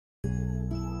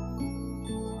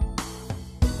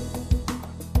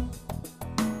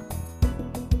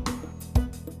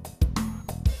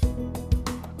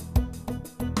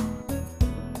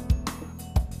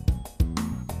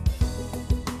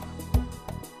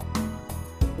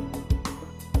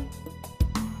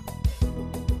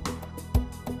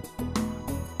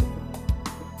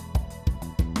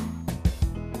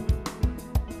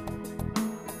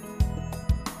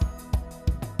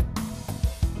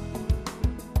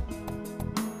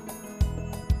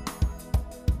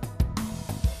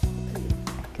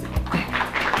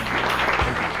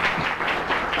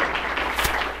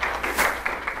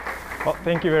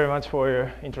Thank you very much for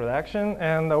your introduction,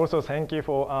 and also thank you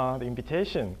for the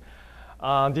invitation.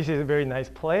 This is a very nice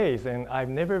place, and I've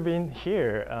never been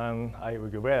here, and I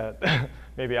regret.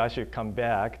 Maybe I should come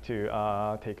back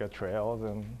to take a trails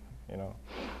and, you know.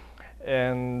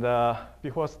 And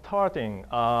before starting,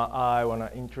 I want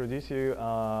to introduce you.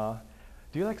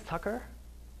 Do you like soccer?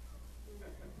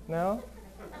 No?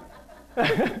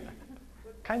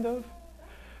 Kind of?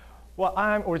 Well,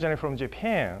 I'm originally from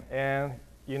Japan, and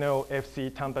you know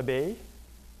FC Tampa Bay?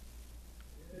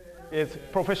 It's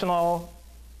professional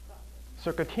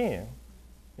soccer team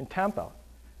in Tampa.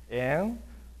 And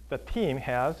the team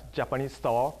has Japanese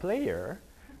star player.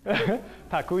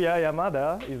 Tatsuya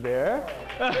Yamada is there.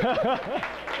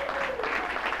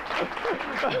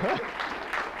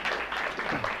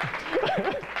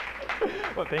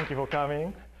 Well, thank you for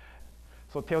coming.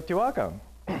 So Teotihuacan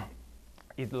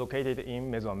is located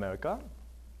in Mesoamerica.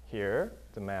 Here,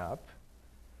 the map.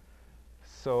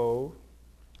 So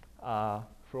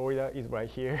Florida is right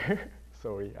here.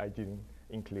 Sorry, I didn't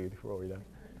include Florida.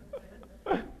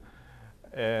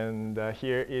 And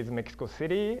here is Mexico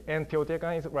City, and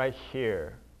Teotihuacan is right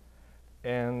here.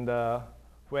 And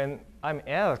when I am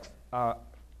asked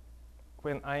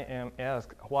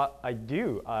what I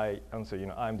do, I answer,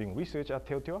 I'm doing research at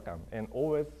Teotihuacan, and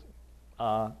always,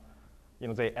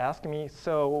 they ask me,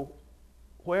 so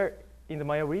where in the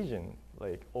Maya region,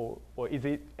 or is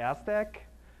it Aztec?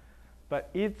 But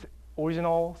its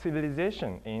original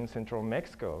civilization in central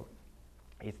Mexico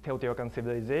is Teotihuacan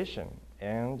civilization,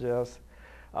 and just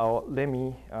let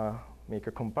me make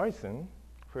a comparison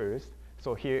first.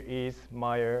 So here is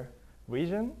Maya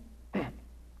region,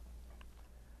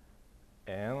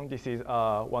 and this is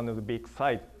one of the big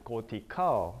sites called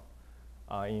Tikal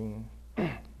in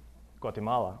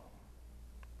Guatemala.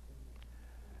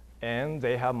 And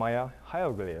they have Maya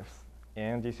hieroglyphs,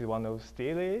 and this is one of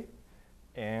stele,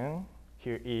 and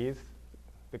here is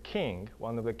the king,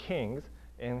 one of the kings,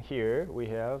 and here we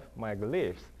have Maya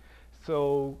glyphs.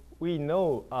 So we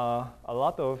know a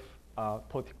lot of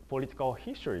political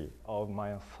history of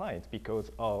Maya sites because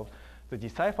of the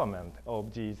decipherment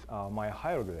of these Maya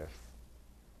hieroglyphs.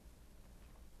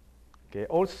 Okay.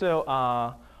 Also,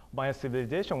 Maya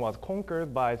civilization was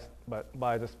conquered by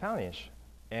the Spanish,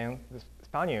 and the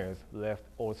Spaniards left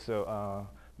also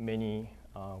many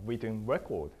written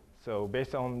records. So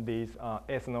based on this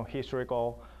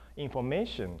ethno-historical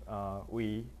information,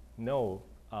 we know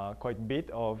quite a bit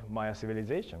of Maya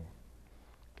civilization.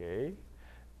 Okay,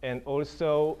 and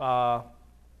also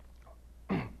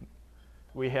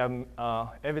we have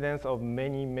evidence of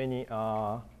many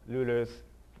rulers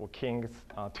or kings'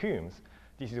 tombs.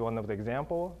 This is one of the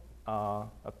examples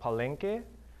at Palenque.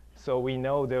 So we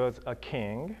know there was a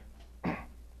king.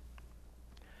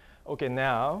 Okay,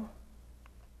 now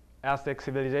Aztec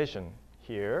civilization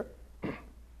here.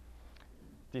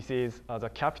 This is the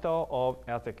capital of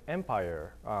Aztec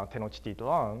Empire,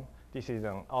 Tenochtitlan. This is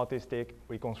an artistic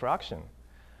reconstruction.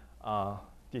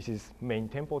 This is main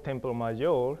temple, Templo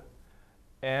Mayor.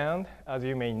 And as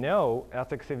you may know,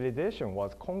 Aztec civilization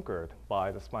was conquered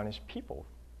by the Spanish people.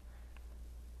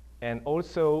 And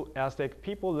also, Aztec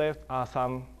people left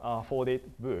some folded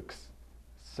books.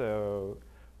 So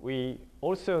we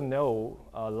also know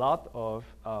a lot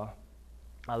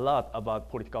about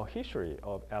political history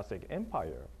of Aztec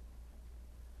Empire.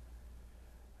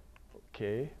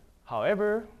 Okay.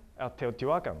 However, at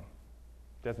Teotihuacan,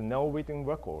 there's no written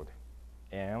record,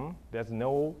 and there's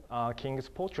no king's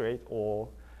portrait or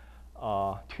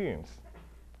tombs.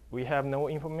 We have no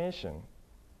information.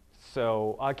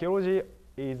 So archaeology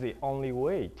is the only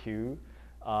way to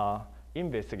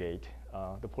investigate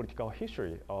the political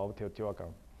history of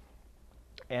Teotihuacan.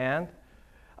 And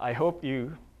I hope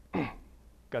you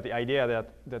got the idea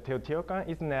that the Teotihuacan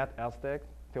is not Aztec,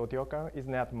 Teotihuacan is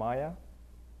not Maya.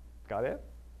 Got it?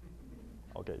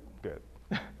 Okay, good.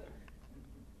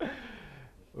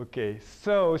 Okay,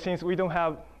 so since we don't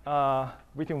have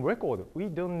written record, we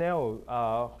don't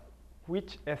know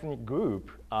which ethnic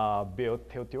group built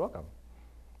Teotihuacan.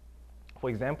 For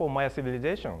example, Maya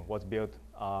civilization was built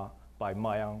by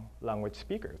Mayan language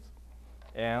speakers,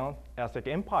 and Aztec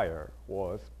Empire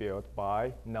was built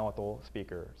by Nahuatl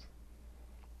speakers.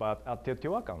 But at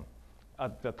Teotihuacan,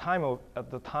 at the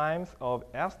times of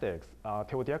Aztecs,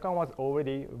 Teotihuacan was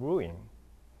already ruined,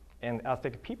 and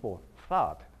Aztec people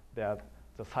thought that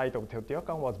the site of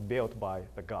Teotihuacan was built by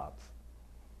the gods.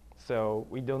 So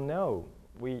we don't know.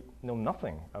 We know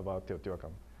nothing about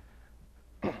Teotihuacan.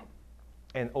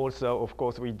 And also, of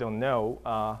course, we don't know.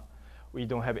 We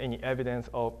don't have any evidence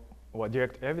of, or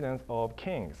direct evidence of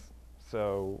kings.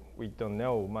 So we don't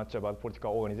know much about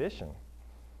political organization.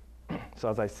 So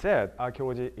as I said,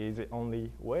 archaeology is the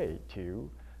only way to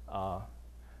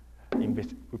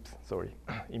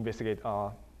investigate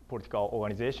political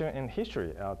organization and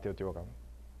history at Teotihuacan.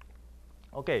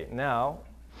 Okay, now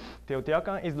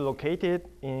Teotihuacan is located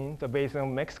in the basin of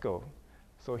Mexico.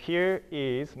 So here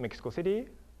is Mexico City,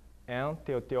 and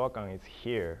Teotihuacan is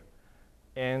here.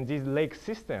 And these lake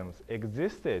systems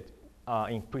existed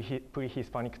in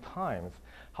pre-Hispanic times.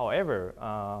 However,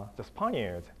 the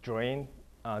Spaniards drained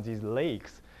these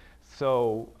lakes.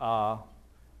 So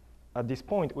at this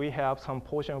point, we have some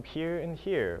portion of here and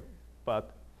here,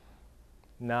 but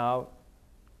now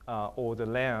all the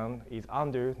land is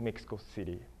under Mexico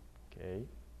City. Okay.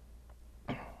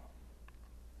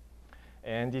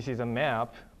 And this is a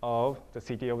map of the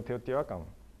city of Teotihuacan.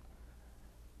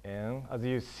 And as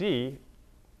you see,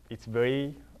 it's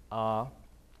very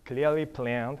clearly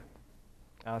planned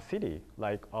city,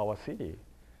 like our city.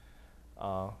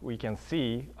 We can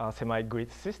see a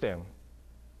semi-grid system.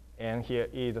 And here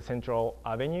is the Central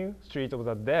Avenue, Street of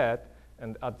the Dead.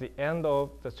 And at the end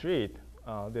of the street,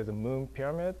 there's a moon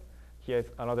pyramid. Here's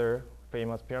another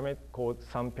famous pyramid called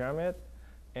Sun Pyramid.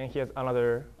 And here's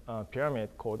another pyramid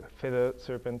called Feather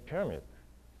Serpent Pyramid.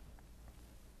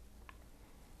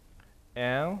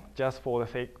 And just for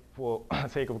the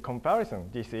sake of comparison,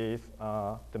 this is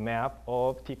the map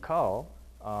of Tikal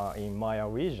in Maya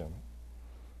region.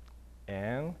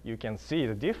 And you can see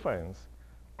the difference.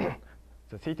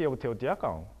 The city of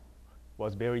Teotihuacan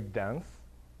was very dense.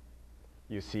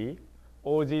 You see,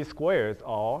 all these squares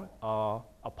are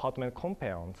apartment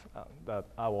compounds that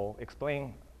I will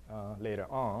explain later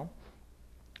on.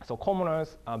 So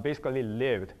commoners basically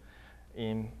lived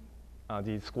in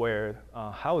these square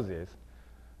houses.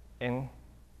 And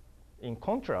in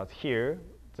contrast here,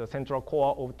 the central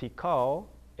core of Tikal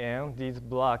and these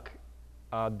black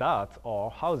dots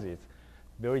are houses,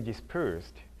 very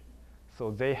dispersed. So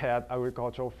they had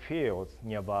agricultural fields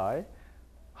nearby.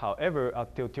 However,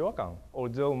 at Teotihuacan,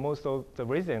 although most of the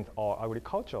residents are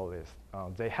agriculturalists,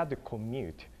 they had to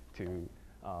commute to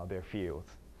their fields.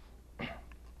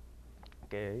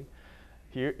 Okay,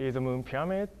 here is a moon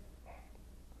pyramid.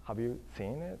 Have you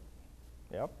seen it?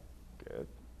 Yep, good.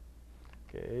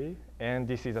 Okay, and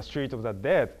this is a Street of the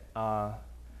Dead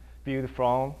viewed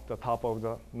from the top of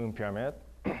the moon pyramid.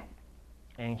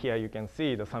 And here you can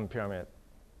see the Sun Pyramid.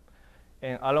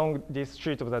 And along this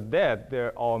Street of the Dead,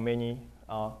 there are many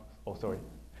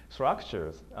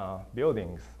structures,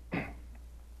 buildings.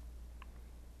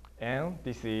 And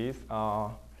this is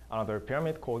another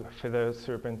pyramid called Feather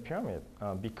Serpent Pyramid,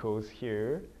 because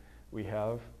here we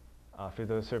have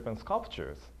feather serpent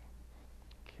sculptures.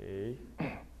 Okay.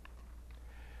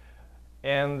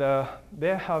 And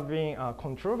there have been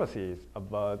controversies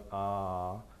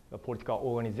about the political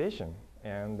organization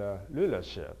and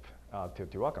rulership at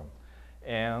Teotihuacan.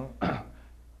 And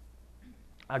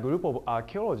a group of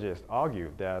archaeologists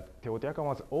argue that Teotihuacan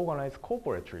was organized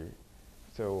corporately,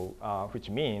 so which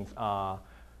means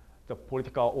the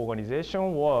political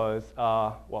organization was,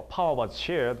 power was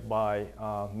shared by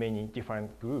many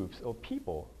different groups of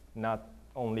people, not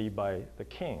only by the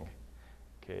king.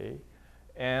 Okay.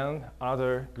 And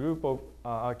another group of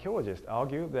archaeologists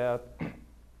argue that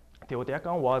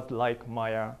Teotihuacan was like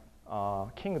Maya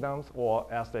kingdoms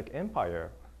or Aztec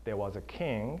empire. There was a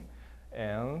king,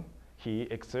 and he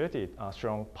exerted a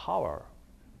strong power.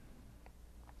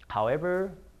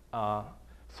 However,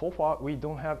 so far we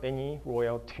don't have any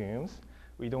royal tombs.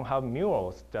 We don't have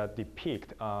murals that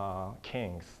depict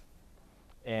kings.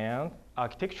 And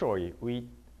architecturally,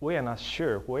 we are not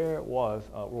sure where was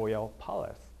a royal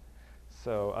palace.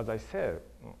 So as I said,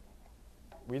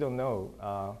 we don't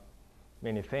know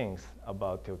many things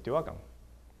about Teotihuacan.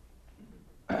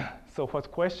 So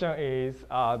first question is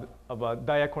about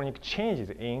diachronic changes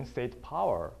in state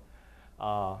power.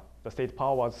 The state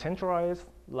power was centralized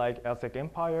like Aztec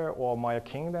Empire or Maya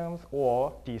kingdoms,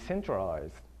 or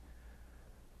decentralized.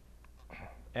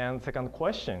 And second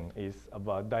question is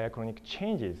about diachronic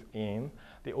changes in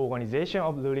the organization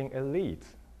of ruling elites.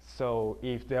 So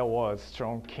if there was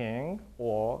strong king,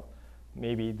 or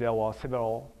maybe there were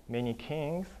many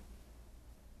kings.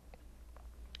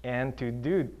 And to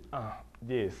do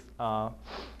this,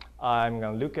 I'm going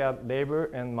to look at labor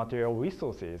and material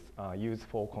resources used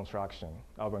for construction,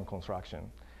 urban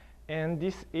construction. And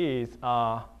this is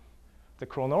the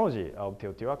chronology of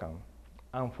Teotihuacan.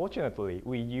 Unfortunately,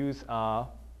 we use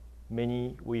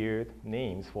many weird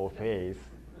names for phase.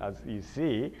 As you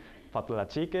see,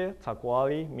 Patlachique,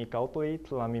 Tzacuali, Micautli,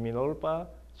 Tlamimilolpa,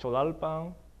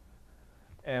 Xolalpan,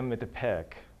 and Metepec.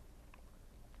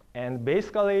 And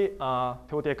basically,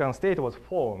 Teotihuacan state was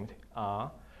formed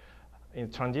in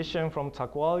transition from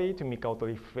Takuari to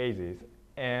Mikaotori phases,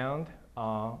 and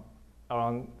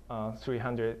around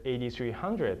 300,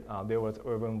 there was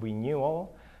urban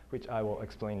renewal, which I will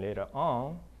explain later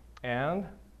on, and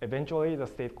eventually the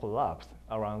state collapsed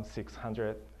around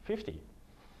 650.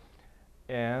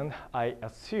 And I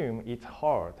assume it's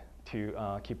hard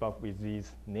to keep up with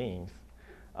these names.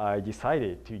 I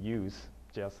decided to use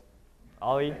just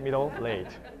early, middle, late.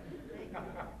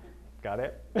 Got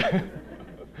it?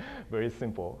 Very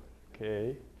simple,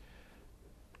 okay.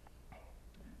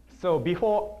 So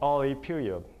before early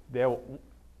period,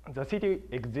 the city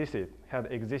had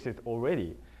existed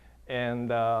already, and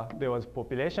there was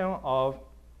population of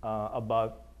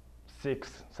about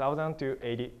 6,000 to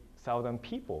 80,000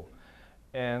 people.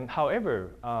 And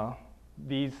however,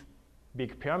 these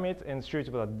big pyramids and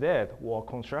structures of the dead were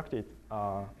constructed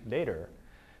later.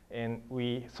 And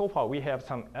so far we have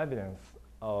some evidence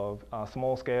of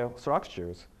small-scale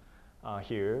structures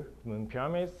here: Moon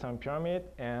Pyramid, Sun Pyramid,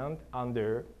 and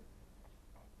under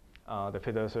the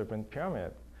Feather Serpent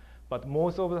Pyramid. But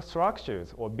most of the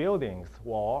structures or buildings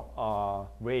were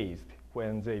raised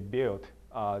when they built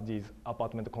these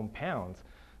apartment compounds.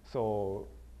 So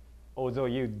although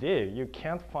you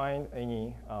can't find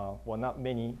any, well, not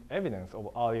many evidence of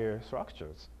earlier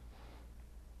structures.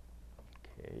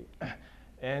 Okay.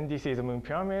 And this is a Moon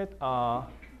Pyramid. Well,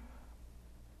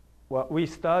 we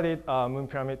started the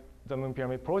Moon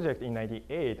Pyramid project in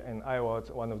 '98, and I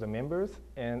was one of the members,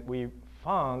 and we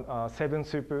found 7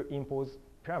 superimposed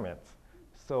pyramids.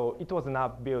 So it was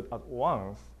not built at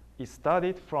once. It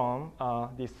started from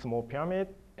this small pyramid,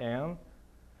 and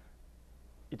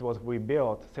it was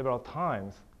rebuilt several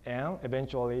times, and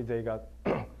eventually they got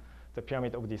the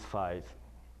pyramid of this size.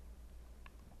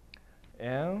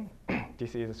 And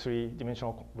this is a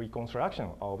 3-dimensional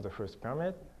reconstruction of the first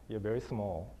pyramid. Here, very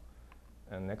small.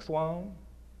 And next one,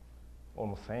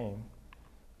 almost same.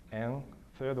 And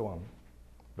third one,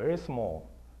 very small.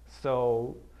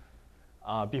 So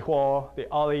before the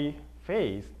early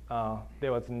phase,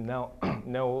 there was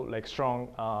no like strong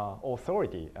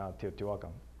authority at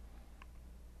Teotihuacan.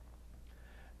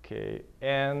 Okay,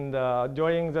 and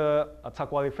during the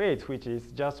Takuari phase, which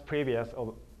is just previous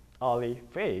of early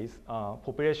phase,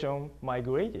 population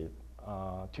migrated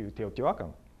to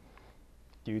Teotihuacan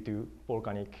due to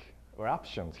volcanic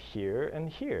eruptions here and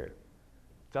here.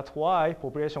 That's why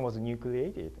population was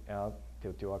nucleated at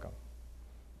Teotihuacan.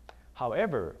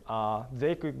 However,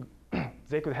 they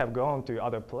could have gone to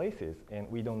other places, and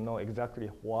we don't know exactly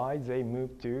why they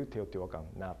moved to Teotihuacan,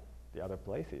 not the other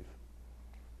places.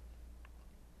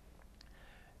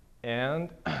 And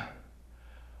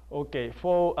okay,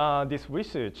 for this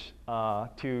research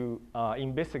to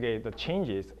investigate the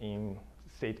changes in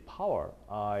state power,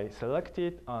 I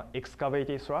selected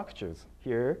excavated structures.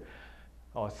 Here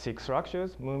are 6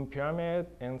 structures: Moon Pyramid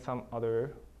and some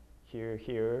other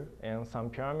here, and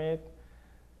Sun Pyramid.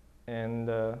 And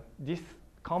this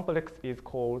complex is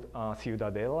called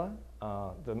Ciudadela.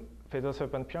 The Feather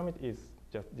Serpent Pyramid is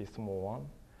just this small one.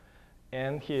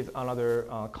 And here's another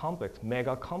complex,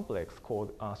 mega complex,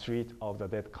 called Street of the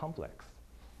Dead complex.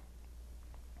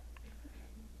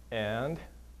 And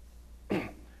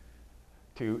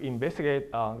to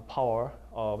investigate the power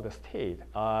of the state,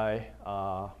 I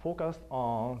focused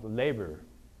on the labor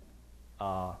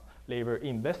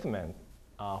investment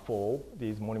for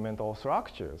these monumental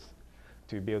structures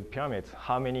to build pyramids.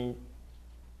 How many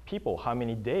people, how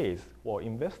many days were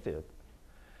invested?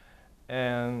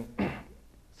 And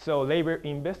so labor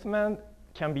investment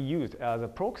can be used as a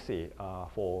proxy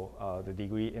for the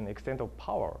degree and extent of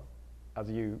power.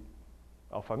 As you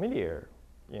are familiar,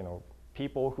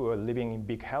 people who are living in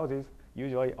big houses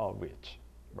usually are rich,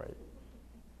 right?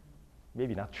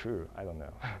 Maybe not true, I don't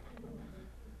know.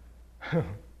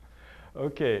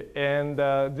 Okay, and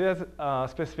there's a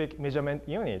specific measurement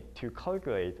unit to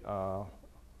calculate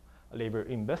labor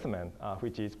investment,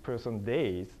 which is person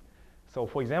days. So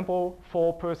for example,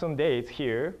 4 person days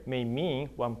here may mean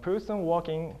 1 person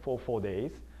working for 4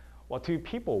 days, or 2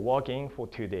 people working for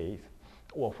 2 days,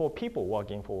 or 4 people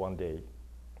working for 1 day.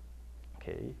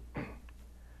 Okay.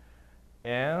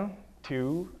 And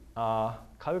to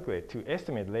calculate, to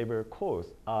estimate labor cost,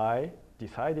 I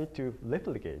decided to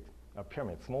replicate a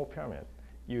pyramid, small pyramid,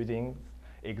 using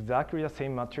exactly the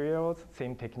same materials,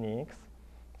 same techniques.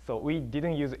 So we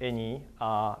didn't use any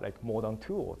like modern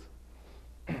tools.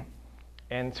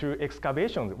 And through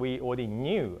excavations, we already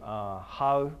knew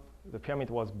how the pyramid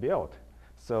was built.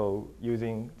 So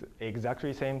using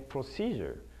exactly same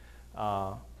procedure.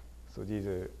 So these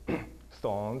are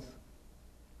stones,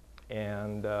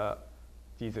 and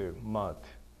these are mud.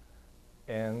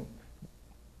 And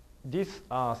this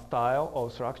style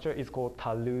of structure is called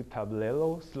talu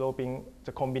tablero, sloping,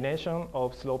 the combination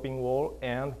of sloping wall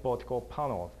and vertical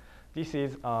panels. This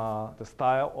is the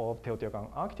style of Teotihuacan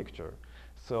architecture.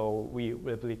 So we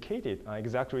replicated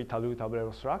exactly talu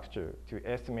tablero structure to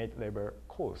estimate labor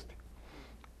cost.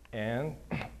 And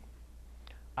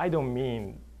I don't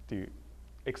mean to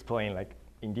explain like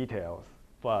in details,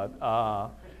 but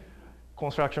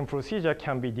construction procedure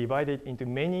can be divided into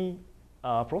many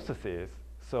processes.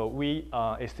 So we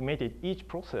estimated each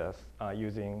process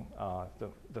using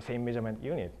the same measurement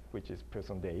unit, which is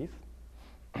person days.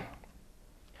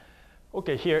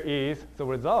 Okay, here is the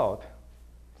result.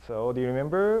 So do you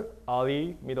remember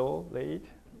early, middle, late?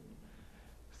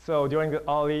 So during the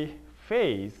early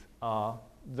phase,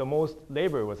 the most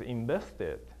labor was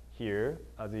invested here,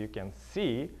 as you can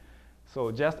see.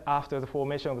 So just after the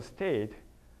formation of the state,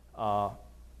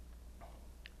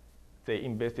 they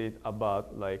invested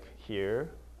about like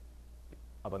here,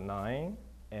 about 9,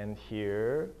 and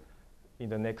here in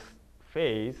the next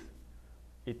phase,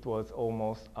 it was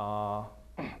almost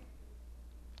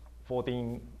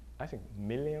 14, I think,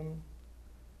 million.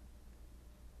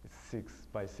 It's 6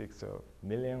 by 6, so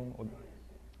million.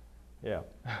 Yeah.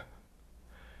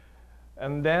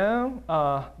 And then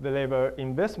the labor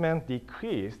investment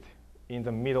decreased in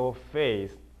the middle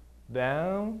phase,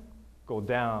 then go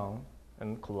down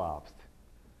and collapsed.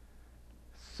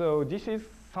 So this is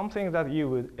something that you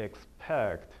would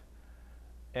expect.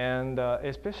 And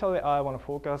especially I want to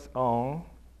focus on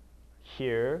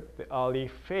here, the early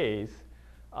phase.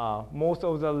 Most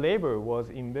of the labor was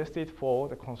invested for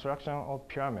the construction of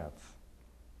pyramids.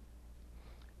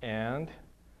 And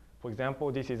for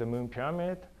example, this is a moon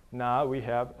pyramid. Now we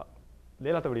have a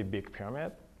relatively big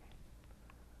pyramid.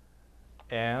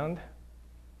 And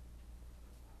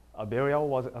a burial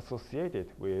was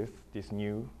associated with this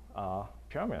new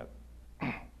pyramid.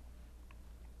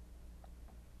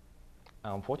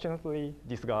 Unfortunately,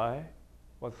 this guy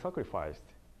was sacrificed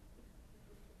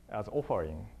as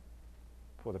offering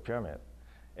for the pyramid.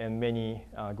 And many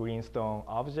greenstone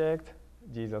objects,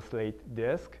 Jesus slate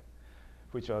disc,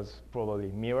 which was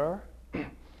probably mirror,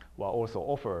 were also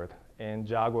offered. And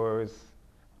jaguars,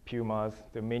 pumas,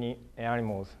 there are many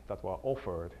animals that were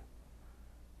offered.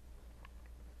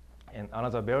 And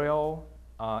another burial,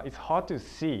 it's hard to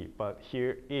see, but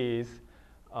here is,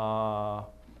 I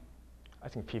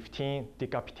think 15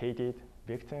 decapitated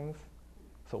victims.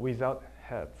 So without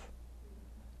heads,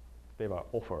 they were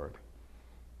offered.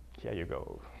 Here you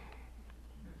go.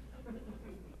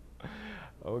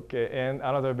 Okay, and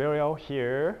another burial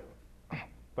here.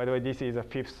 By the way, this is a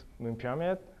 5th moon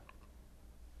pyramid.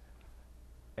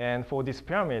 And for this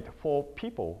pyramid, 4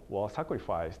 people were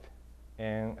sacrificed.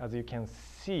 And as you can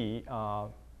see,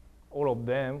 all of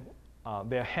them,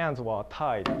 their hands were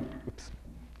tied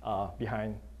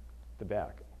behind the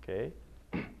back, okay?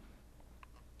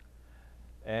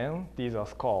 And these are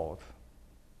skulls.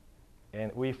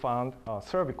 And we found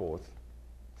cervicals.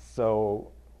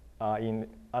 So in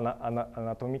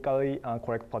anatomically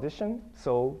correct position,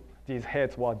 so these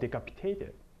heads were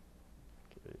decapitated.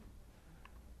 Okay.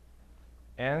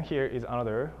 And here is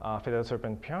another feather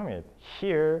serpent pyramid.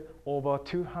 Here, over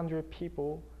 200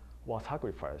 people were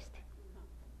sacrificed.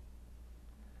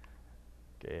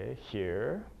 Okay,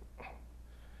 here,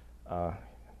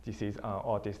 this is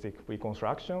artistic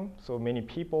reconstruction. So many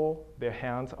people, their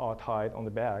hands are tied on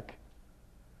the back.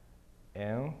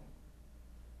 And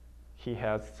he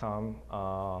has some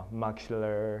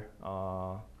maxillary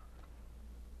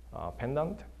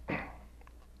pendant.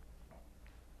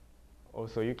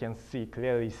 Also, you can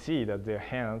clearly see that their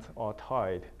hands are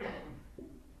tied.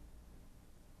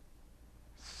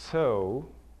 So,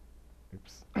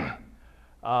 oops.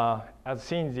 As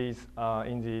seen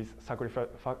in these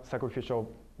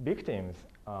sacrificial victims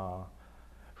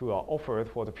who are offered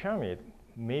for the pyramid,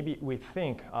 maybe we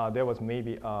think there was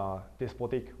maybe a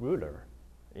despotic ruler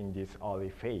in this early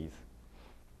phase.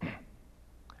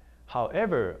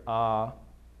 However,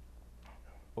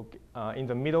 in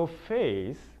the middle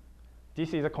phase,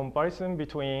 this is a comparison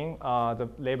between the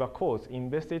labor costs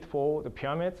invested for the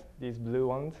pyramids, these blue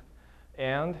ones,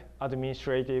 and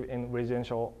administrative and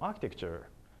residential architecture.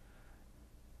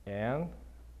 And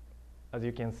as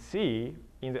you can see,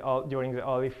 during the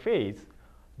early phase,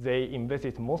 they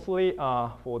invested mostly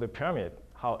for the pyramid.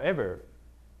 However,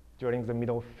 during the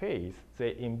middle phase,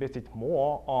 they invested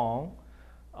more on,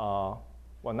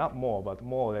 well, not more, but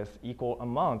more or less equal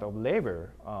amount of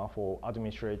labor for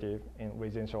administrative and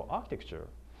residential architecture.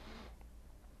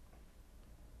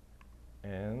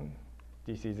 And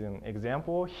this is an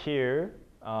example. Here,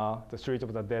 the Street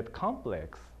of the Dead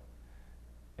complex.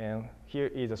 And here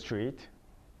is a street.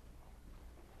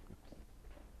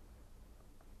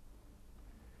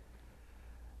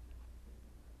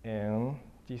 And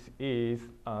this is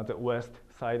the west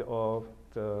side of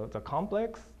the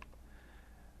complex.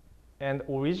 And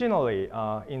originally,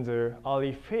 in the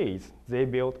early phase, they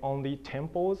built only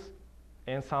temples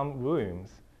and some rooms.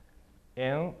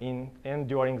 And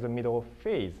during the middle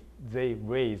phase, they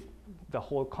raised the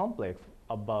whole complex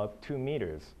about 2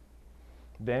 meters.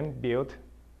 Then built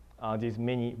these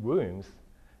many rooms,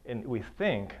 and we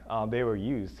think they were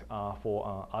used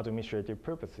for administrative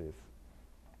purposes.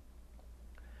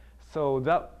 So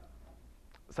that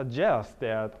suggests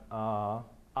that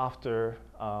after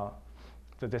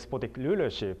the despotic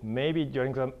rulership, maybe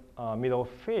during the middle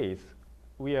phase,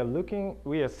 we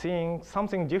are seeing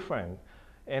something different.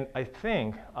 And I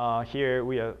think here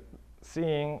we are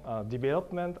seeing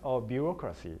development of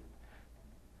bureaucracy.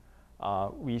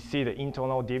 We see the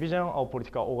internal division of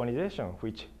political organization,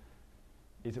 which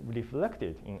is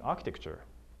reflected in architecture.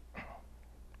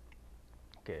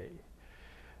 Okay.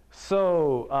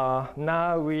 So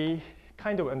now we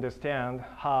kind of understand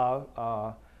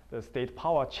how the state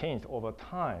power changed over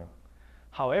time.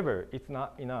 However, it's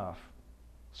not enough.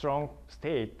 Strong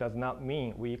state does not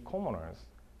mean weak commoners.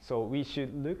 So we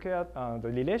should look at the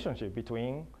relationship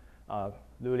between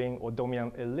ruling or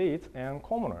dominant elites and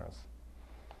commoners.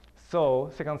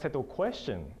 So second set of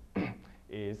questions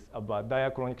is about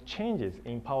diachronic changes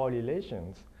in power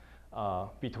relations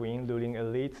between ruling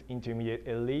elites, intermediate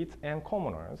elites, and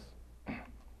commoners.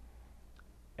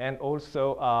 And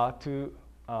also to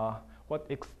what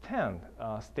extent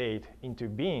state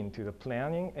intervened to the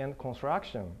planning and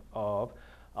construction of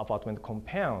apartment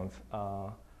compounds.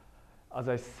 As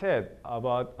I said,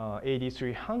 about AD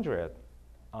 300,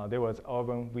 there was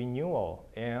urban renewal,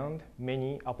 and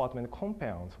many apartment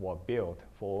compounds were built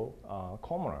for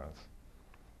commoners.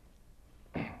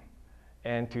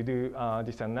 And to do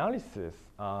this analysis,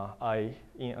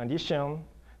 in addition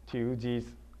to these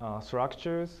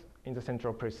structures in the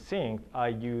central precinct, I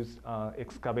used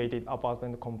excavated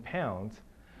apartment compounds.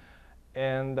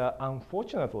 And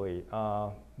unfortunately,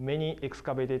 many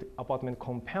excavated apartment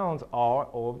compounds are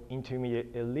of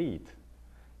intermediate elite.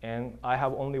 And I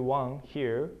have only one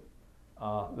here,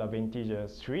 La Vintage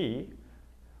 3,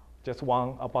 just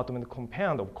one apartment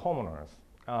compound of commoners.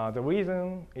 The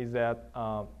reason is that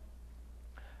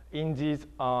in these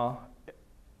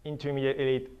intermediate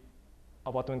elite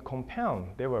apartment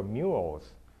compound, there were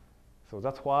murals. So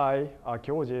that's why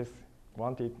archaeologists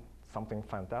wanted something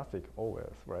fantastic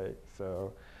always, right?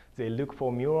 So they look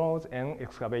for murals and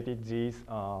excavated these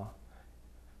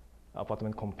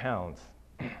apartment compounds.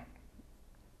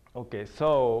 Okay,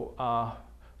 so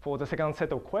for the second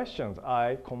set of questions,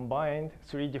 I combined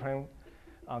 3 different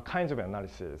kinds of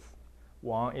analysis.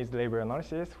 One is labor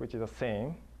analysis, which is the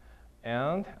same,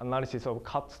 and analysis of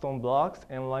cut stone blocks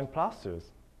and lime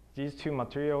plasters. These 2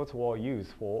 materials were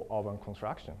used for urban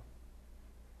construction.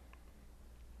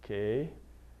 Okay,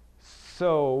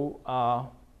 so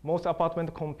most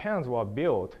apartment compounds were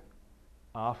built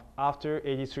after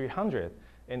AD 300,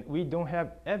 and we don't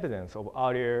have evidence of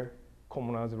earlier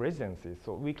commoners' residences,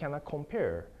 so we cannot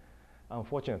compare,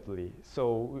 unfortunately.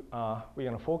 So we're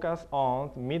going to focus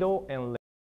on middle and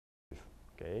late.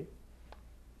 Okay.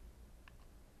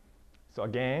 So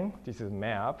again, this is a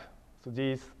map. So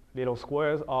these little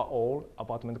squares are all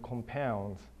apartment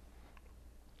compounds.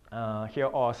 Here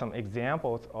are some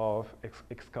examples of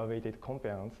excavated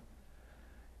compounds.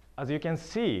 As you can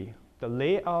see, the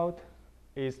layout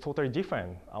is totally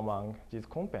different among these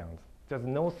compounds. There's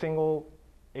no single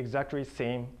exactly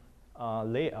same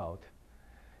layout.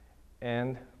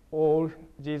 And all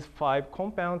these 5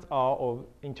 compounds are of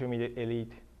intermediate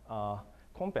elite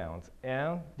compounds.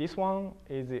 And this one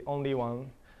is the only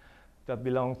one that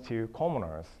belongs to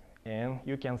commoners. And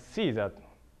you can see that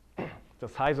the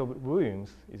size of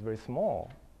rooms is very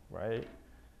small, right?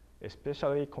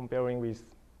 Especially comparing with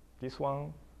this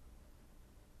one,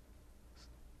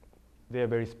 they're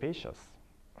very spacious.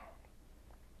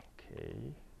 Okay,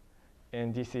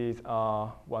 and this is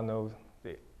one of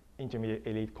the intermediate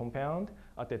elite compound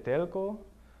at the Telco.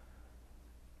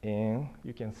 And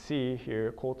you can see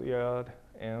here courtyard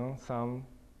and some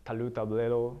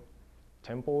tablero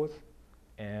temples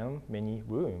and many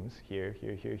rooms here,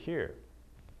 here, here, here.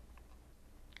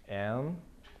 And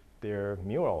there are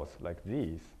murals like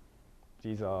these.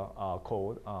 These are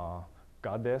called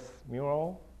goddess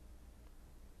mural.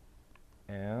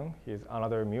 And here's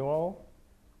another mural.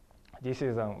 This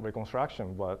is a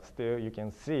reconstruction, but still you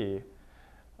can see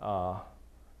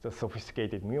the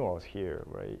sophisticated murals here,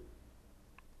 right?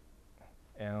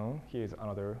 And here's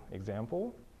another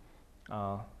example.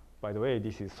 By the way,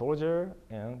 this is soldier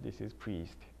and this is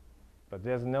priest. But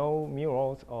there's no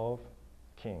murals of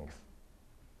kings.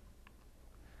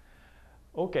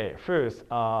 Okay, first,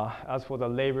 as for the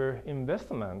labor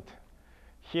investment,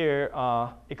 here,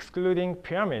 excluding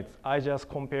pyramids, I just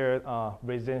compared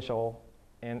residential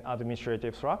and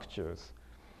administrative structures.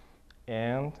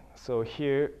 And so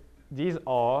here, these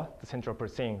are the central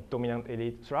precinct, dominant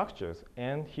elite structures.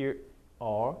 And here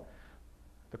are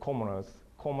the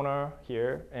commoner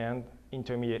here, and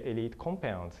intermediate elite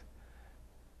compounds.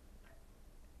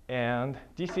 And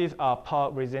this is a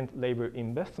per resident labor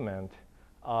investment.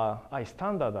 I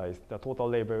standardized the total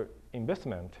labor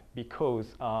investment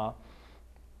because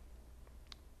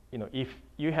if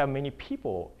you have many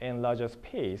people and larger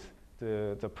space,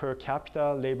 the per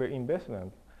capita labor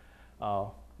investment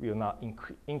will not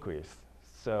increase.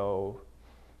 So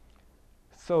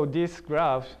this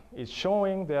graph is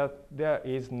showing that there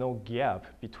is no gap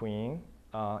between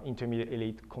intermediate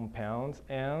elite compounds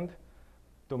and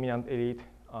dominant elite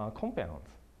compounds.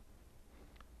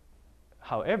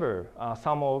 However,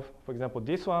 some of, for example,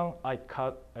 this one, I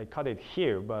cut it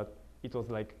here, but it was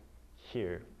like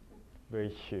here, very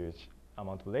huge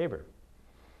amount of labor.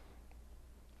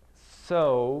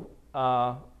 So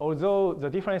although the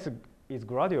difference is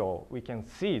gradual, we can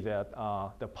see that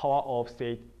the power of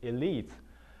state elites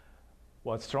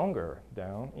was stronger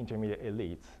than intermediate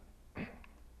elites.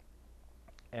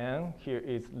 And here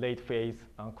is late phase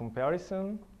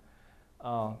comparison.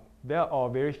 There are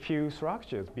very few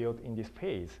structures built in this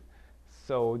phase.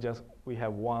 So just we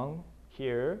have one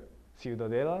here,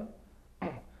 Ciudadela,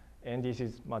 and this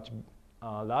is much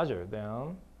larger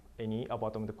than any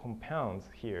apartment compounds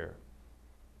here.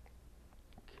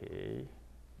 Okay.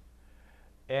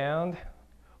 And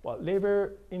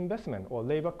labor investment or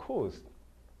labor cost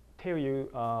tell you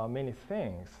many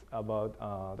things about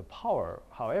the power.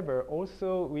 However,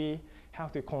 also we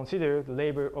have to consider the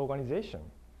labor organization.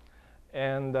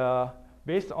 And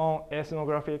based on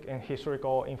ethnographic and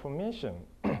historical information,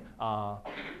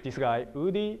 this guy,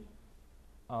 Udi,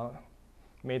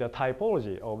 made a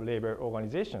typology of labor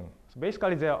organization. So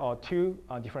basically, there are two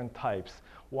different types.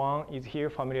 One is here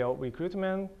familial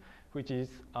recruitment, which is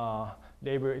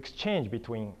labor exchange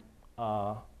between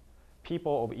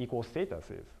people of equal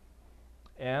statuses.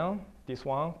 And this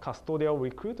one, custodial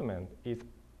recruitment, is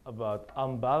about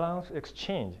unbalanced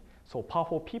exchange. So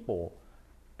powerful people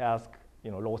ask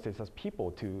low status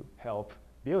people to help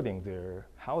building their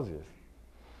houses.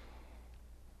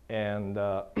 And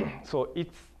so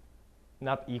it's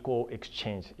not equal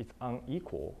exchange, it's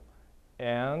unequal.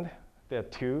 And there are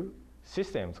two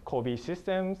systems, Kobe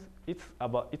systems,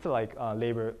 it's like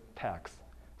labor tax.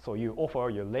 So you offer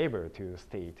your labor to the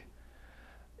state.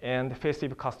 And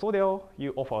festive custodial,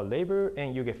 you offer labor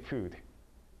and you get food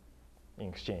in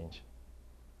exchange,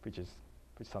 which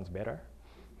sounds better.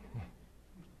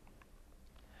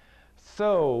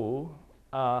 So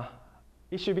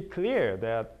it should be clear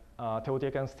that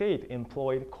Teotihuacan state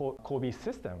employed Kobe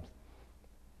systems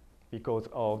because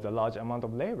of the large amount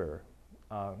of labor.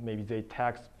 Maybe they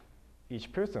tax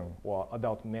each person or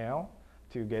adult male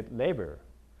to get labor.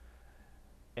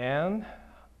 And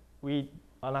we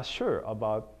are not sure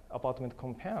about apartment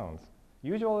compounds.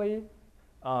 Usually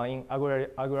in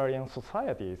agrarian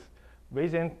societies,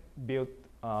 residents build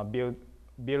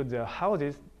their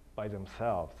houses by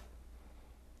themselves.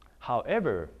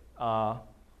 However,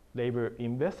 labor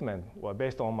investment,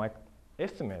 based on my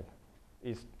estimate,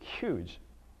 is huge.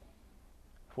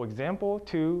 For example,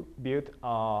 to build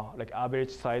like average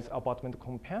size apartment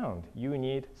compound, you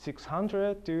need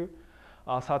 600 to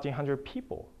 1,300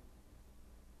 people.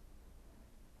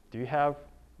 Do you have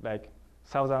like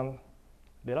 1,000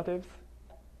 relatives?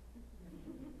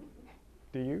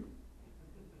 Do you?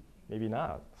 Maybe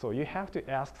not. So you have to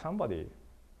ask somebody.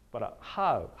 But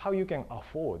how you can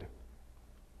afford?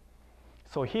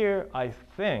 So here I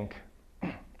think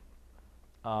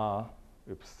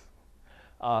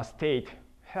state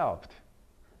helped,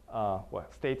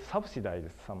 state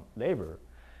subsidized some labor.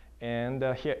 And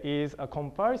here is a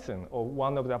comparison of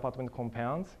one of the apartment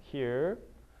compounds here,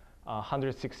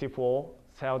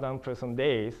 164,000 person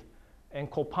days. And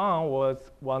Copan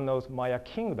was one of Maya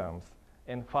kingdoms.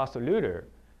 And first ruler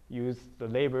used the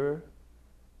labor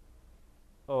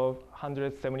of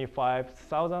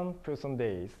 175,000 person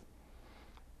days.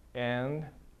 And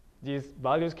these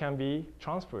values can be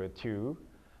transferred to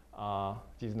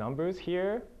these numbers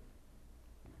here.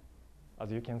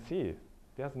 As you can see,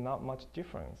 there's not much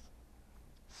difference.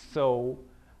 So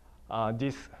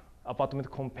this apartment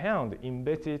compound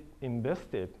invested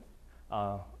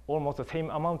almost the same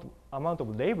amount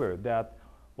of labor that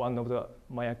one of the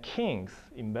Maya kings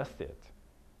invested.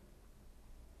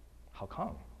 How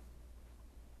come?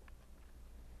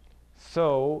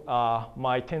 So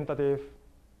my tentative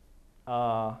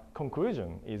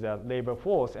conclusion is that labor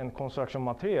force and construction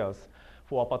materials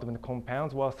for apartment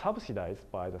compounds were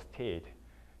subsidized by the state.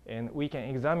 And we can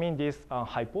examine this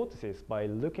hypothesis by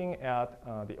looking at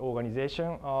the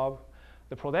organization of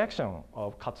the production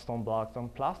of cut stone blocks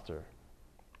and plaster.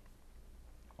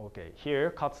 Okay,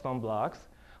 here cut stone blocks,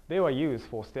 they were used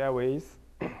for stairways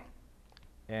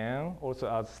and also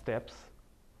as steps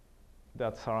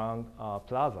that surround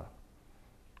plaza.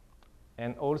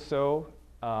 And also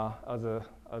as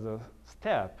a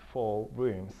step for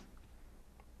rooms.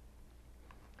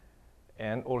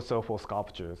 And also for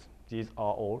sculptures. These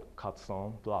are all cut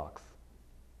stone blocks.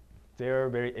 They're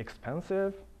very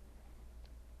expensive.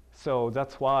 So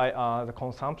that's why the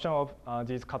consumption of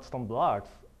these cut stone blocks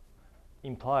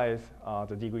implies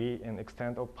the degree and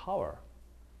extent of power.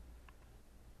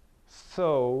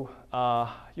 So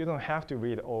you don't have to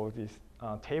read all this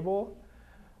table,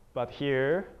 but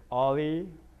here, early,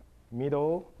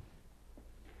 middle,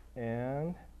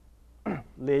 and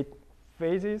late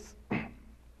phases,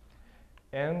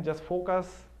 and just focus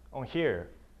on here,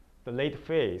 the late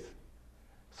phase.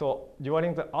 So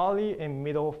during the early and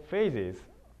middle phases,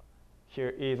 here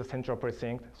is the central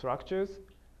precinct structures.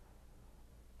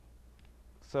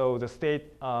 So the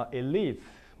state elites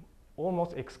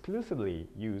almost exclusively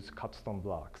use cut stone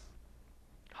blocks.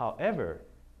 However,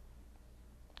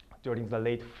 during the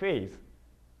late phase,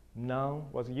 none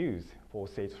was used for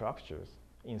state structures.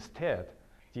 Instead,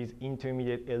 these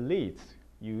intermediate elites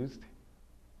used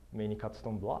many cut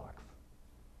stone blocks.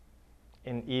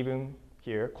 And even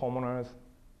here, commoners,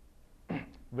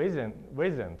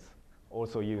 residents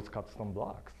also use cut stone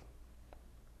blocks.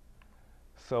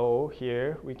 So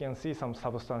here we can see some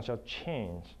substantial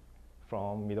change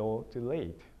from middle to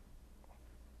late.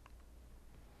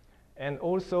 And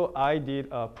also I did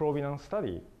a provenance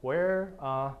study where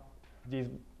these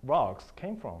rocks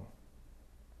came from.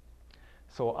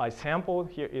 So I sampled,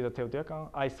 here is a Teotihuacan,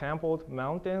 I sampled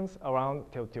mountains around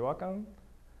Teotihuacan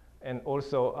and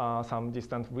also some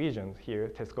distant regions here,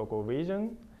 Texcoco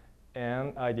region.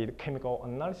 And I did chemical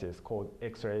analysis called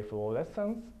X-ray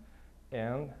fluorescence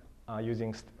and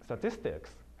using statistics,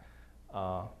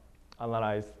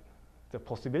 analyze the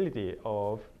possibility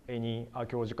of any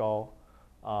archaeological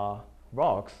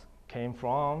rocks came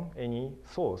from any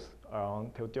source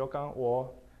around Teotihuacan or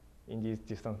in these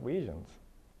distant regions.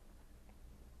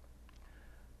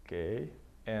 Okay,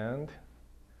 and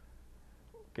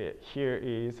okay, here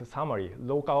is a summary,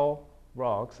 local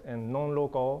rocks and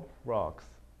non-local rocks.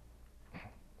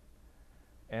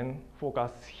 And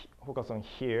focus on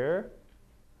here.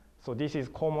 So this is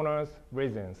commoners'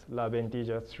 residence, La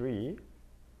Ventilla 3.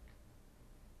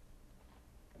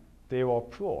 They were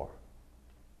poor.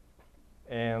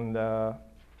 And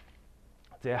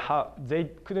they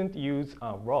couldn't use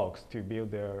rocks to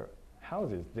build their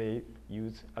houses. They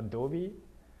used adobe,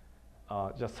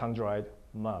 just sun-dried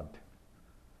mud.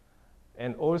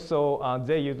 And also,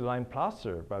 they used lime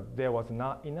plaster, but there was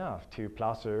not enough to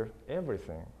plaster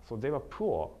everything. So they were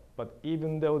poor. But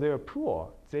even though they were poor,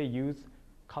 they used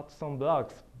cut stone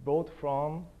blocks brought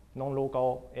from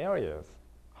non-local areas.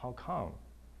 How come?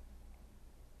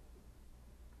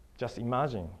 Just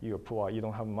imagine you're poor, you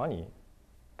don't have money.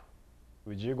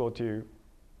 Would you go to,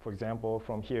 for example,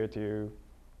 from here to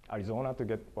Arizona to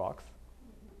get rocks?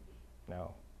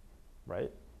 No,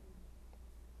 right?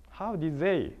 How did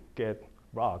they get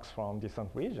rocks from distant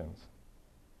regions?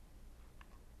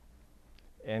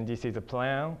 And this is a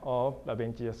plan of La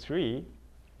Ventilla 3.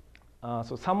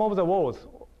 So some of the walls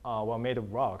were made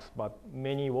of rocks, but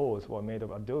many walls were made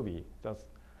of adobe. That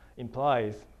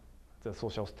implies the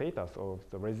social status of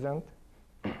the resident.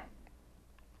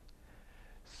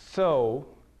 So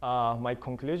my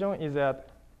conclusion is that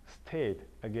state,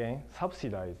 again,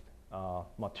 subsidized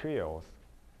materials.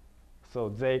 So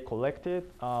they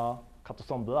collected cut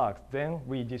stone blocks, then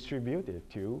redistributed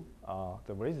to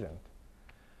the resident.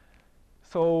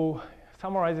 So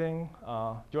summarizing,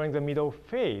 during the middle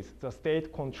phase, the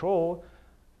state controlled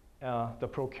the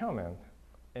procurement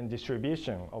and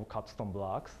distribution of cut stone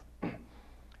blocks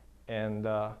and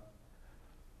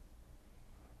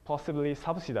possibly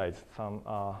subsidized some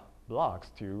blocks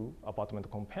to apartment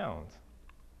compounds.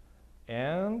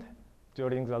 And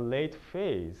during the late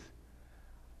phase,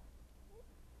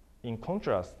 in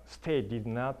contrast, state did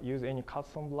not use any cut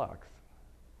stone blocks.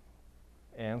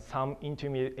 And some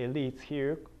intermediate elites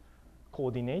here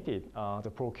coordinated the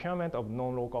procurement of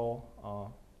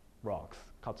non-local rocks,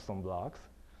 cut stone blocks.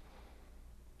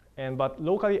 But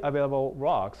locally available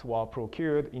rocks were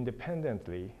procured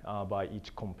independently by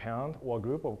each compound or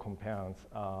group of compounds.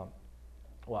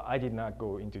 Well, I did not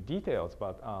go into details,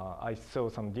 but I saw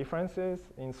some differences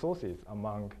in sources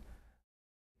among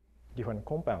different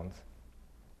compounds.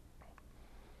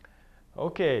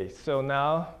 Okay, so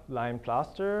now lime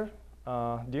plaster.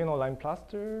 Do you know lime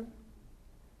plaster?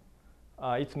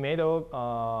 It's made of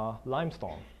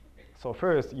limestone. So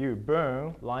first you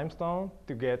burn limestone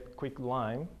to get quick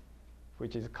lime,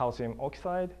 which is calcium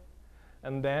oxide,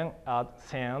 and then add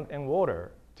sand and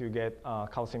water to get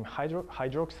calcium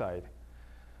hydroxide.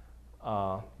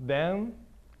 Then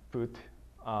put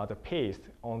the paste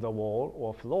on the wall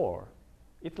or floor.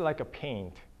 It's like a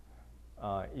paint.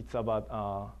 It's about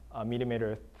a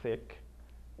millimeter thick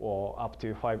or up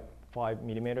to 5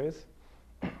 millimeters.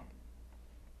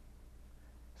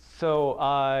 So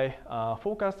I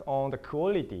focused on the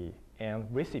quality and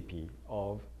recipe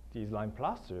of these lime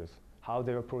plasters, how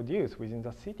they were produced within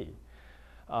the city.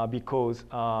 Because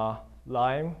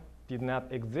lime did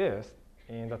not exist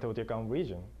in the Teotihuacan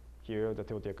region. Here, the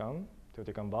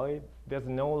Teotihuacan Valley, there's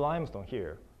no limestone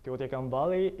here. Teotihuacan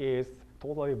Valley is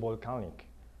totally volcanic,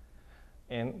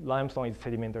 and limestone is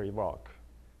sedimentary rock.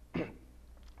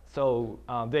 So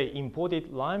they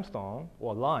imported limestone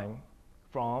or lime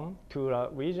from Tura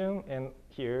region, and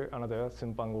here another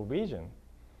Sumpango region.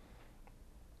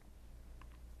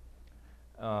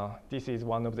 This is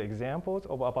one of the examples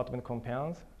of apartment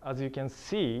compounds. As you can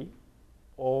see,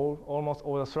 almost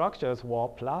all the structures were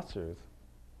plasters.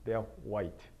 They are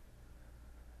white.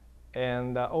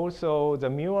 And also the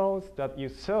murals that you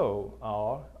saw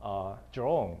are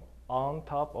drawn on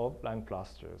top of lime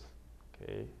plasters.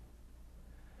 Okay.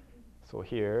 So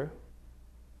here,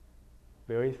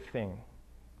 very thin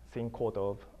coat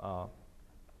of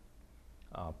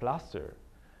plaster.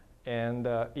 And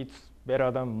it's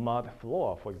better than mud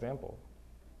floor, for example.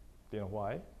 Do you know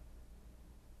why?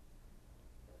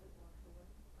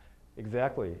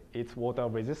 Exactly, it's water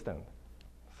resistant.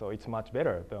 So it's much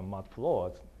better than mud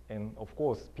floors. And of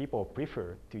course, people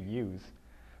prefer to use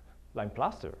lime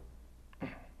plaster.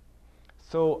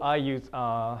 So I use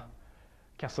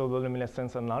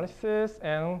cathodoluminescence analysis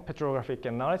and petrographic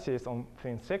analysis on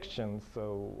thin sections.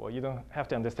 So you don't have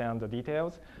to understand the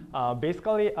details.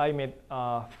 Basically, I made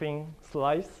a thin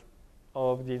slice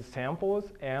of these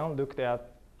samples and looked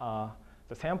at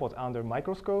the samples under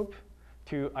microscope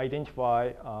to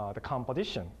identify the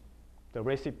composition, the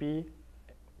recipe,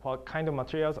 what kind of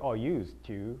materials are used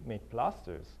to make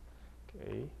plasters.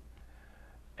 Okay.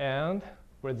 And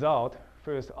result,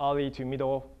 first early to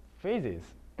middle phases,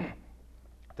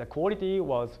 the quality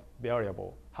was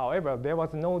variable. However, there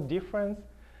was no difference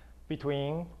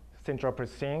between central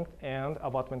precinct and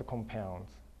apartment compounds.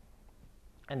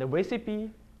 And the recipe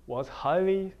was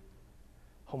highly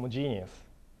homogeneous,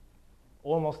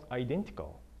 almost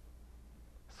identical.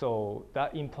 So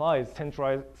that implies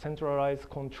centralized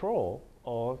control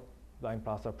of lime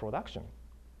plaster production.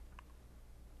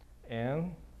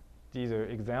 And these are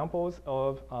examples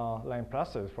of lime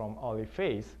plasters from early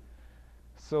phase.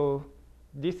 So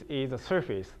this is the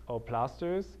surface of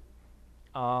plasters.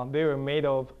 They were made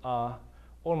of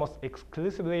almost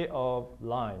exclusively of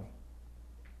lime.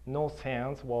 No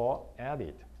sands were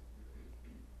added.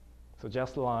 So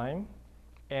just lime.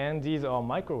 And these are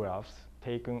micrographs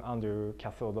taken under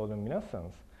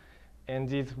cathodoluminescence. And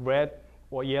these red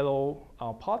or yellow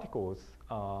particles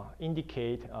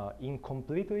indicate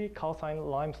incompletely calcined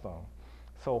limestone.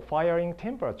 So firing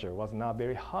temperature was not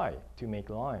very high to make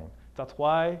lime. That's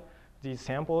why these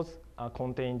samples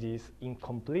contain this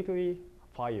incompletely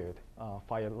fired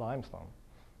limestone.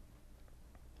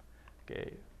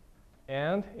 Okay,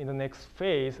 and in the next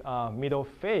phase, middle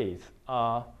phase,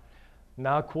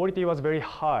 now quality was very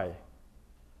high,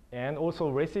 and also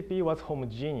recipe was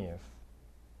homogeneous.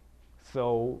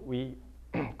 So we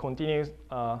continue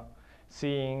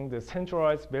seeing the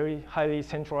centralized, very highly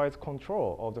centralized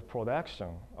control of the production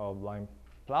of lime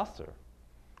plaster.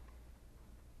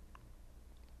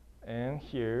 And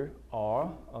here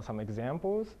are some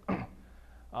examples.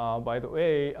 By the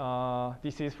way,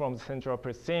 this is from the central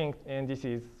precinct, and this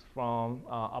is from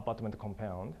apartment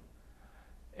compound.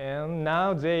 And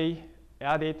now they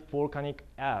added volcanic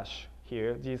ash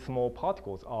here. These small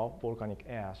particles are volcanic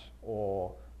ash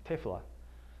or tephra.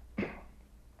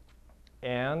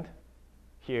 And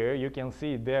here you can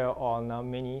see there are now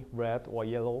many red or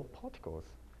yellow particles.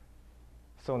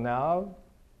 So now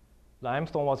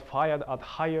limestone was fired at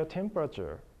higher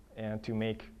temperature and to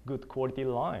make good quality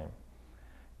lime.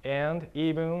 And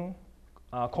even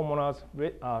commoner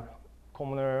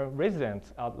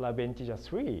residents at La Ventilla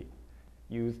 3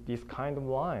 use this kind of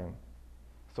lime.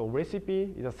 So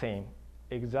recipe is the same,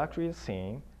 exactly the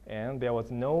same, and there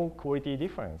was no quality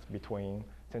difference between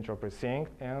central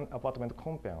precinct and apartment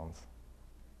compounds.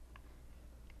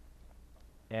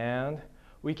 And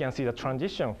we can see the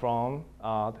transition from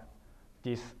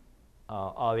this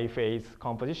early phase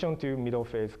composition to middle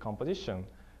phase composition.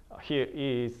 Here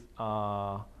is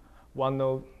one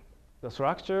of the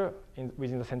structure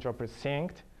within the central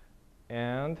precinct,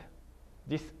 and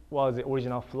this was the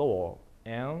original floor,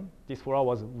 and this floor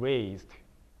was raised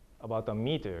about a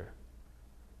meter.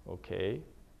 Okay,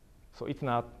 so it's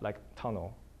not like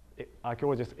tunnel.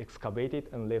 Archaeologists excavated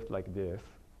and left like this.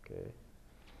 Okay,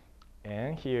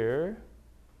 and here,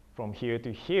 from here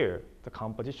to here, the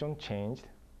composition changed.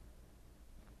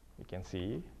 You can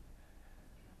see,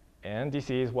 and this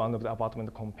is one of the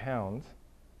apartment compounds.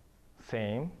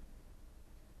 Same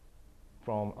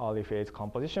from early phase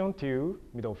composition to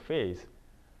middle phase.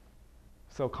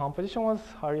 So composition was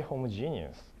highly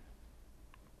homogeneous.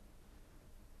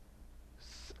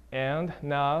 And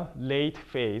now late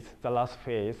phase, the last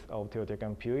phase of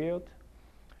Teotihuacan period,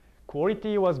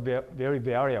 quality was very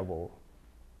variable.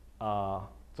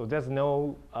 So there's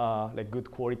no like good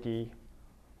quality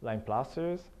lime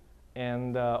plasters.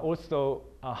 And also,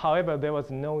 however, there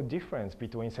was no difference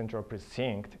between central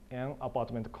precinct and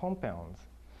apartment compounds.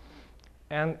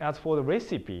 And as for the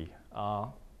recipe,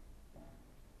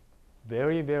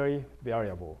 very, very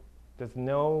variable. There's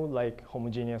no like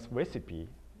homogeneous recipe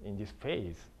in this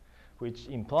phase, which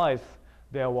implies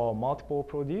there were multiple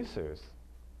producers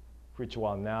which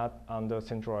were not under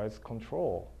centralized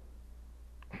control.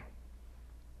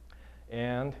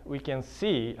 And we can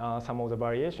see some of the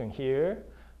variation here.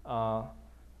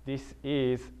 This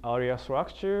is area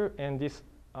structure, and this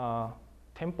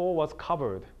temple was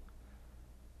covered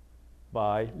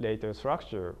by later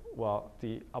structure. Well,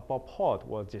 the upper part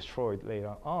was destroyed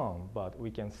later on, but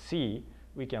we can see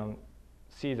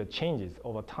the changes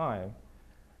over time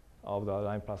of the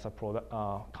lime plaster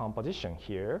composition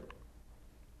here.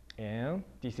 And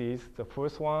this is the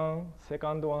first one,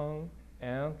 second one,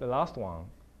 and the last one.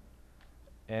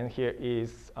 And here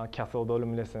is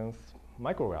cathodoluminescence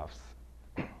micrographs.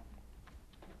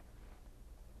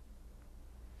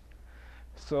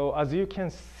 So as you can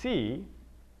see,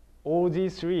 all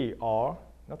these three are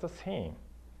not the same.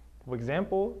 For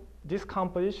example, this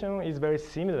composition is very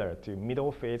similar to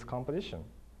middle phase composition.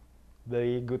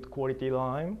 Very good quality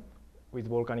lime with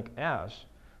volcanic ash.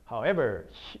 However,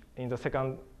 in the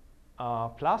second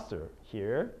plaster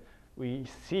here, we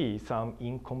see some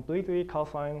incompletely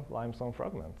calcined limestone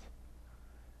fragments.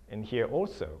 And here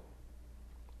also.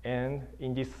 And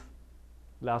in this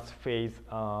last phase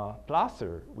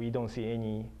plaster, we don't see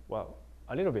any, well,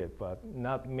 a little bit, but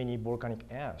not many volcanic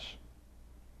ash.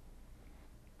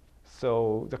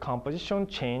 So the composition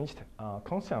changed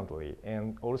constantly,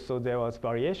 and also there was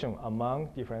variation among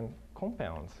different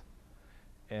compounds.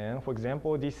 And for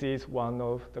example, this is one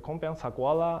of the compounds,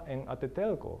 saguara and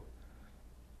atetelco.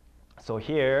 So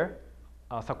here,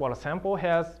 saguara sample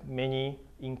has many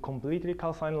incompletely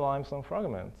calcined limestone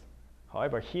fragments.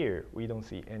 However, here, we don't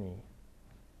see any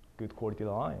good quality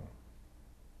lime.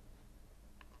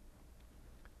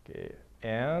 Okay.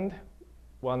 And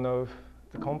one of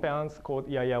the compounds called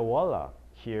Yayawara.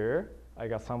 Here, I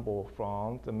got sample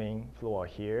from the main floor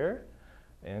here,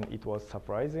 and it was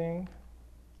surprising.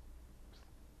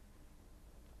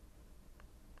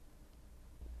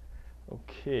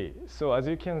 Okay, so as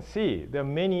you can see, there are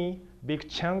many big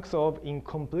chunks of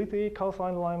incompletely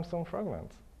calcined limestone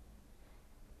fragments.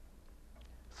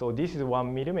 So this is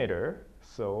 1 millimeter,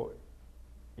 so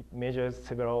it measures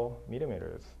several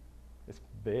millimeters. It's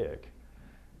big.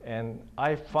 And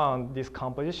I found this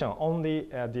composition only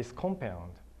at this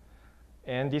compound.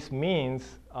 And this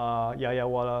means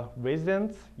Yayawara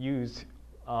residents use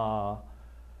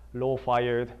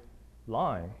low-fired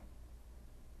lime.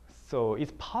 So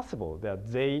it's possible that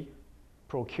they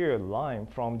procured lime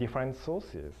from different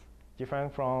sources,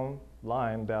 different from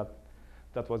lime that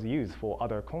was used for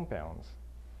other compounds.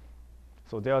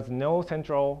 So there's no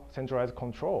centralized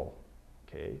control.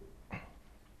 Okay.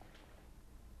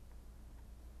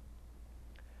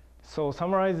 So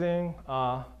summarizing,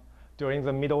 during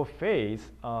the middle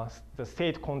phase, the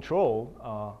state controlled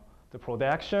the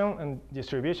production and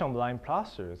distribution of lime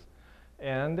plasters,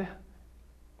 and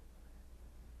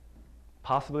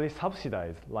possibly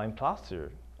subsidized lime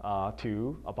plaster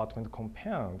to apartment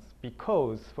compounds,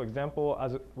 because, for example,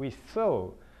 as we saw,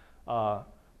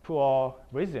 poor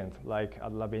residents like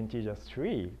at La Ventilla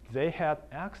Street, they had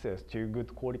access to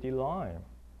good quality lime.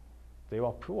 They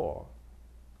were poor.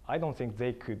 I don't think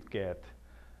they could get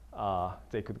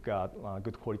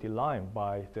good quality lime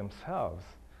by themselves.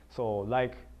 So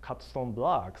like cut stone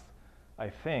blocks, I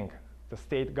think the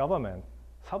state government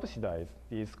subsidized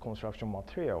these construction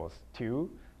materials to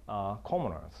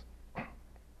commoners.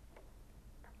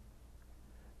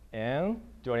 And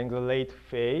during the late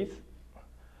phase,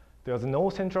 there's no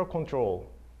central control,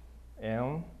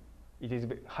 and it is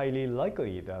highly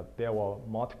likely that there were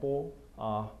multiple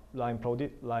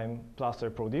lime plaster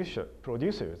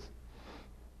producers.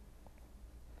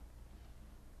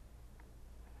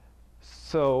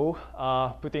 So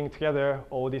putting together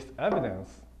all this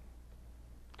evidence,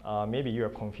 maybe you are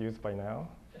confused by now.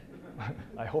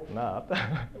 I hope not.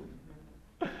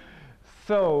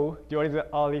 So during the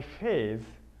early phase,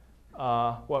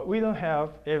 well, we don't have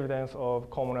evidence of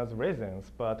commoners'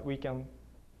 residence, but we can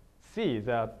see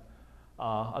that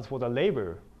as for the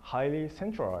labor, highly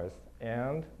centralized,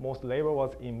 and most labor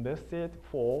was invested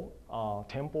for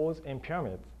temples and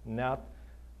pyramids, not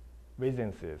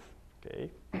residences. Okay,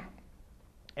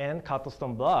 and cut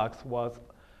stone blocks were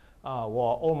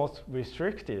almost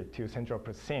restricted to central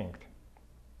precinct.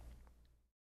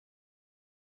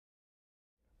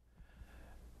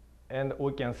 And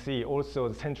we can see also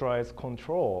the centralized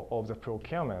control of the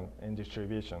procurement and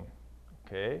distribution.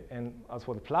 Okay, and as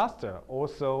for the plaster,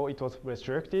 also it was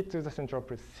restricted to the central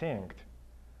precinct.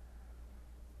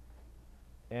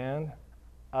 And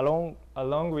along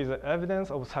with the evidence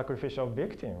of sacrificial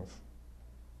victims,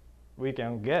 we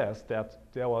can guess that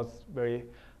there was very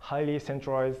highly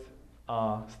centralized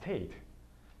state,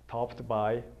 topped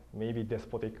by maybe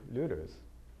despotic rulers.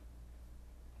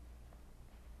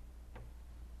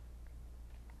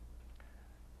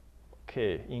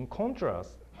 Okay, in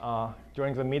contrast,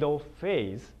 during the middle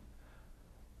phase,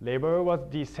 labor was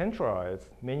decentralized.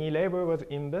 Many labor was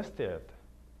invested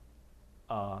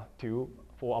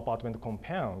for apartment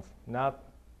compounds, not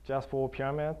just for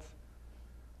pyramids.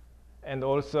 And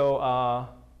also,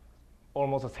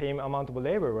 almost the same amount of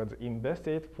labor was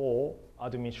invested for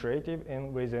administrative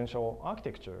and residential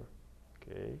architecture.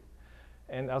 Okay,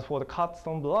 and as for the cut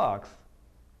stone blocks,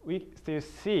 we still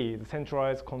see the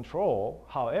centralized control.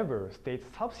 However, states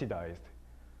subsidized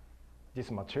this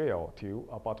material to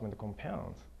apartment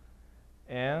compounds.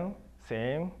 And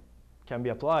same can be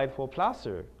applied for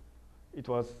plaster.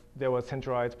 There was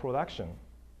centralized production.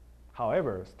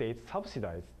 However, states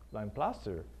subsidized lime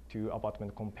plaster to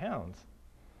apartment compounds.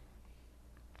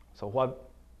 So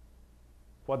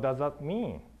what does that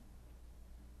mean?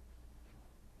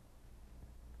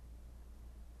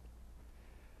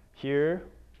 Here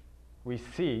we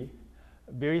see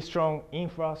very strong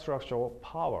infrastructural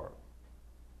power.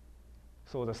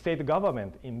 So the state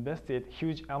government invested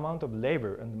huge amount of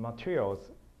labor and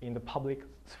materials in the public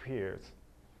spheres.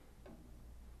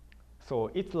 So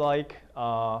it's like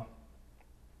our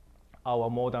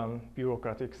modern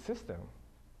bureaucratic system.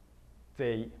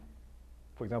 They,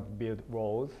 for example, build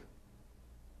roads,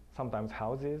 sometimes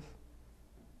houses,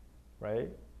 right?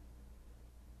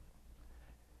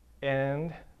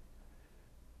 And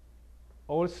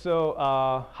also,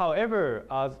 however,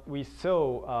 as we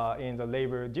saw in the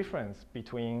labor difference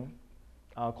between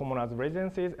commoners'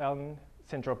 residences and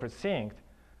central precinct,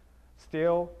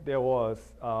 still there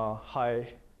was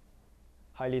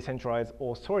highly centralized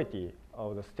authority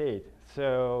of the state.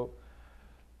 So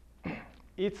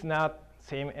it's not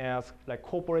same as like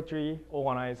corporately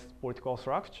organized political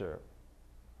structure.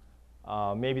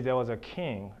 Maybe there was a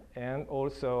king and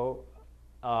also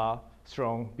a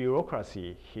strong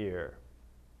bureaucracy here.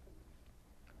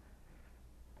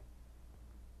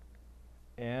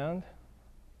 And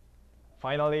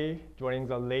finally, during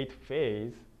the late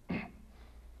phase,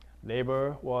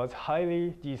 labor was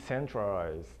highly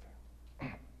decentralized,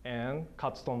 and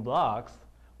cut stone blocks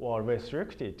were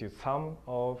restricted to some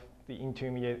of the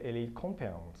intermediate elite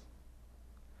compounds.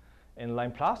 In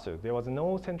lime plaster, there was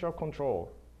no central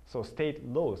control, so state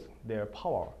lost their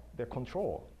power, their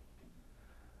control.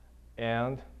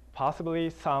 And possibly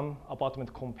some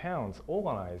apartment compounds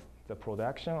organized the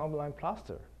production of lime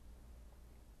plaster.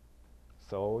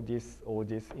 So all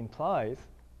this implies,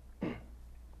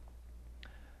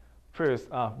 first,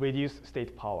 reduced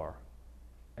state power.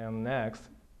 And next,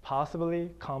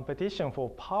 possibly competition for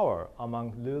power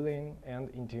among ruling and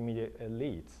intermediate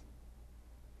elites.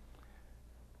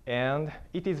 And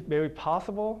it is very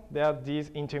possible that these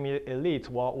intermediate elites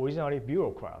were originally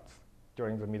bureaucrats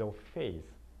during the middle phase,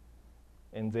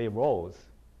 and they rose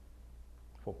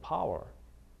for power.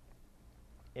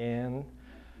 And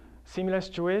similar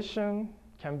situation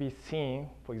can be seen,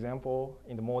 for example,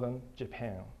 in the modern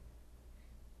Japan.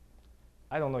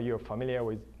 I don't know if you're familiar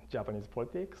with Japanese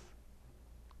politics,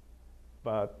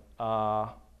 but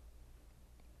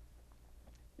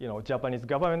Japanese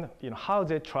government, how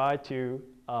they try to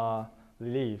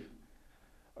relieve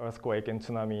earthquake and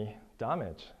tsunami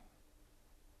damage.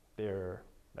 They're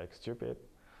like stupid.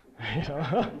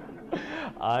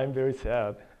 I'm very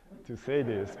sad to say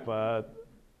this, but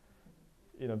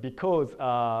because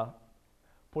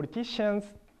politicians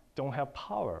don't have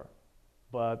power,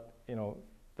 but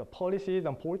the policies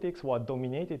and politics were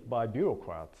dominated by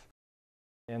bureaucrats,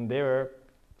 and they were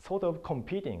sort of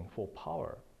competing for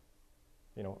power,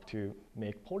 to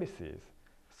make policies.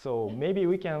 So maybe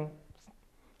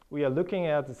we are looking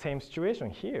at the same situation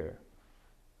here.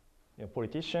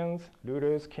 Politicians,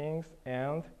 rulers, kings,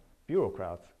 and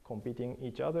bureaucrats competing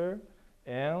each other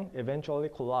and eventually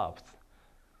collapse.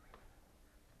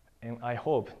 And I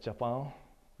hope Japan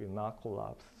will not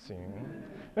collapse soon.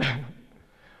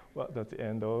 Well, that's the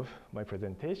end of my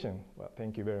presentation. Well,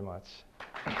 thank you very much.